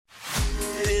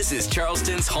This is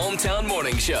Charleston's hometown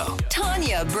morning show.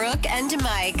 Tanya, Brooke, and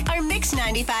Mike are Mix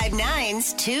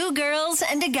 95.9's two girls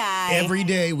and a guy. Every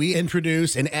day we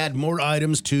introduce and add more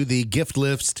items to the gift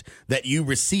list that you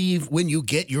receive when you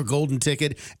get your golden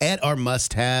ticket at our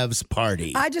must-haves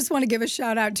party. I just want to give a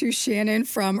shout out to Shannon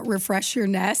from Refresh Your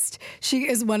Nest. She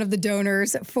is one of the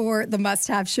donors for the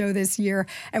must-have show this year.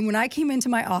 And when I came into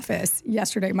my office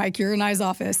yesterday, Mike, your and I's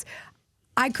office,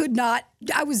 I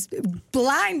was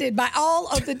blinded by all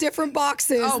of the different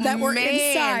boxes that were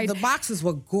inside. The boxes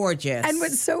were gorgeous. And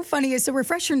what's so funny is, so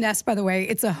Refresh Your Nest, by the way,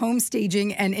 it's a home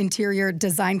staging and interior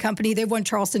design company. They've won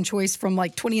Charleston Choice from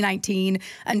like 2019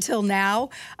 until now.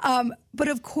 But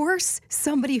of course,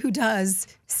 somebody who does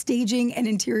staging and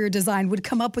interior design would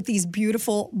come up with these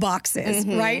beautiful boxes,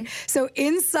 right? So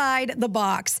inside the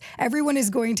box, everyone is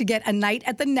going to get a night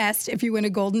at the Nest if you win a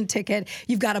golden ticket.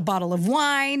 You've got a bottle of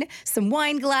wine, some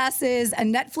wine glasses, a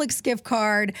Netflix gift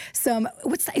card,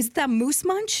 is that Moose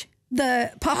Munch?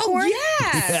 The popcorn? Oh,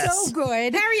 yes. So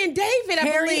good. Harry and David, I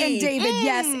believe.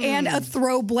 Yes, and a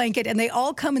throw blanket. And they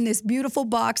all come in this beautiful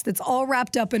box that's all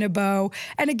wrapped up in a bow.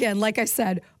 And again, like I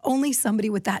said, only somebody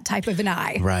with that type of an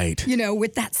eye. Right. You know,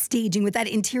 with that staging, with that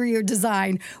interior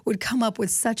design would come up with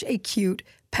such a cute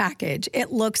package.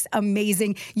 It looks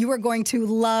amazing. You are going to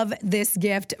love this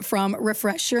gift from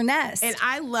Refresh Your Nest. And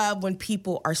I love when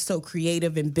people are so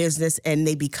creative in business and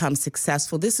they become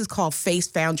successful. This is called Face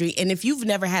Foundry. And if you've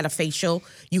never had a facial,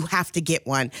 you have to get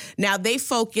one. Now they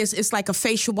focus, it's like a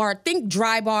facial bar. Think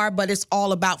Dry Bar, but it's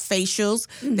all about facials.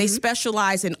 They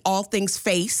specialize in all things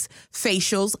face,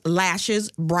 facials,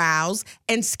 lashes, brows,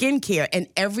 and skincare. And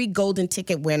every golden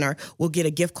ticket winner will get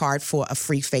a gift card for a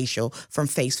free facial from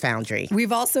Face Foundry.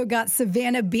 We've also got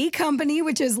Savannah Bee Company,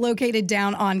 which is located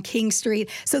down on King Street.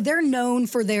 So they're known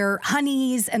for their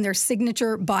honeys and their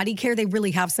signature body care. They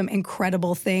really have some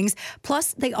incredible things.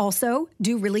 Plus, they also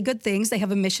do really good things. They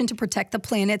have a mission to protect the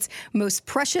planet's most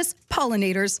precious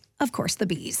pollinators, of course, the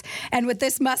bees. And with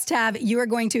this must-have, you are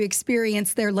going to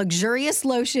experience their luxurious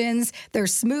lotions, their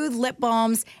smooth lip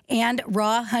balms, and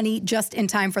raw honey just in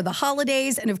time for the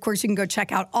holidays. And of course, you can go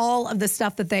check out all of the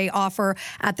stuff that they offer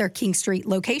at their King Street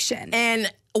location.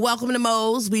 And welcome to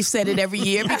Moe's. We've said it every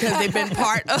year because they've been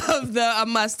part of the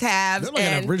must-haves. They're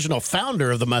like an original founder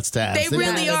of the must-haves. They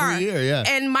really are. Every year, yeah.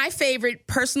 And my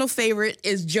personal favorite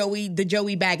is the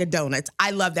Joey Bag of Donuts.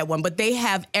 I love that one. But they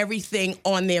have everything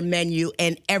on their menu,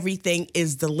 and everything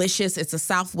is delicious. It's a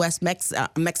Southwest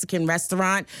Mexican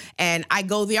restaurant, and I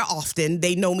go there often.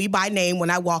 They know me by name when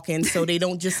I walk in, so they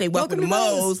don't just say, welcome to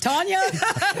Moe's. Tanya.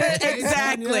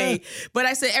 Exactly. But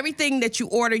I said everything that you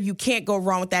order, you can't go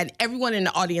wrong with that. And everyone in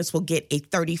the audience will get a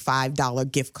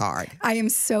 $35 gift card. I am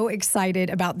so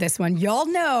excited about this one. Y'all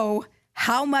know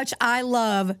how much I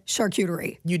love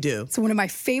charcuterie. You do. It's one of my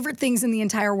favorite things in the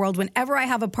entire world. Whenever I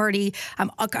have a party,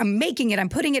 I'm making it, I'm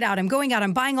putting it out, I'm going out,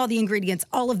 I'm buying all the ingredients,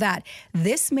 all of that.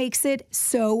 This makes it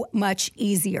so much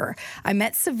easier. I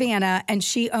met Savannah, and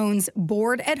she owns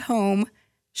Board at Home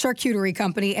Charcuterie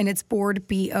Company, and it's Board,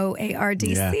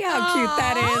 B-O-A-R-D. Yeah. See how cute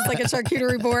that is, like a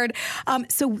charcuterie board.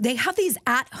 So they have these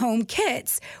at-home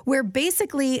kits where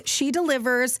basically she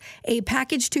delivers a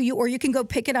package to you, or you can go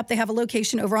pick it up. They have a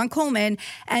location over on Coleman,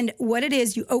 and what it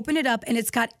is, you open it up, and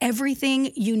it's got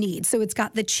everything you need. So it's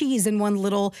got the cheese in one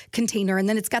little container, and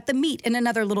then it's got the meat in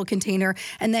another little container,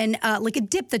 and then like a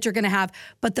dip that you're going to have.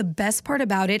 But the best part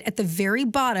about it, at the very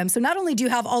bottom, so not only do you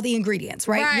have all the ingredients,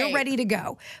 right? You're ready to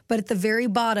go, but at the very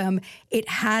bottom, it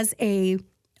has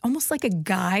almost like a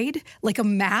guide, like a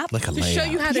map. Like a to show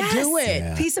you how to do it.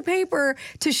 Yeah. Piece of paper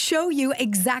to show you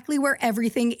exactly where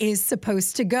everything is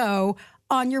supposed to go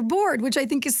on your board, which I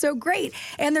think is so great.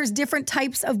 And there's different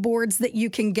types of boards that you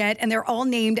can get, and they're all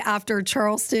named after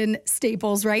Charleston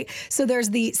staples, right? So there's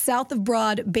the South of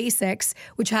Broad Basics,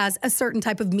 which has a certain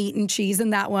type of meat and cheese in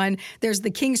that one. There's the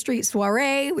King Street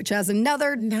Soiree, which has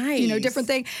another, different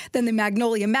thing. Then the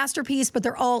Magnolia Masterpiece, but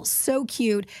they're all so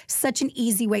cute. Such an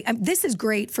easy way. This is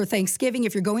great for Thanksgiving.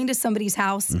 If you're going to somebody's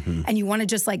house and you want to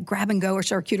just like grab and go a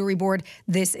charcuterie board,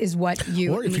 this is what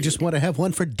you Or if need. you just want to have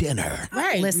one for dinner.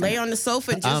 Right. Listen. Lay on the sofa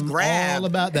and just I'm grab. all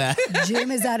about that. Jim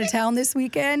is out of town this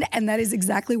weekend, and that is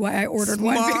exactly why I ordered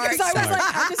one, because I was like,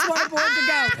 I just want a board to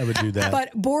go. I would do that.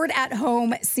 But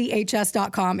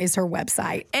boardathomechs.com is her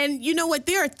website. And you know what?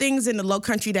 There are things in the Low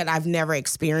Country that I've never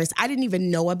experienced. I didn't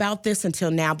even know about this until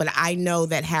now, but I know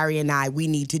that Harry and we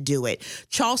need to do it.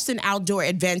 Charleston Outdoor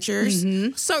Adventures.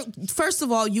 So first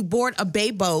of all, you board a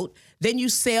bay boat Then you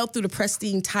sail through the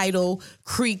pristine tidal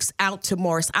creeks out to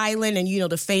Morris Island and,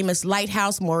 the famous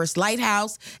lighthouse, Morris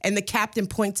Lighthouse. And the captain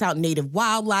points out native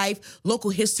wildlife, local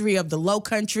history of the Low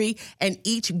Country, and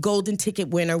each golden ticket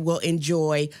winner will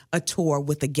enjoy a tour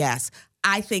with a guest.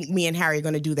 I think me and Harry are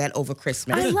going to do that over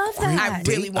Christmas. I love that. I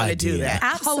really want to do that.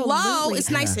 Absolutely. Hello,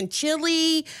 it's nice and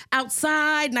chilly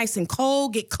outside, nice and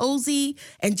cold. Get cozy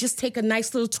and just take a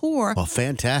nice little tour. Well,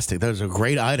 fantastic. Those are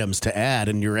great items to add,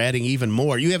 and you're adding even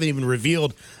more. You haven't even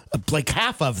revealed like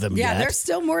half of them yet. Yeah, there's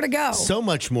still more to go. So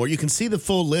much more. You can see the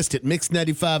full list at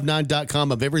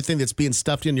mix959.com of everything that's being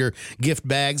stuffed in your gift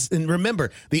bags. And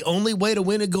remember, the only way to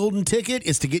win a golden ticket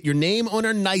is to get your name on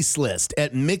our nice list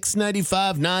at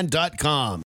mix959.com.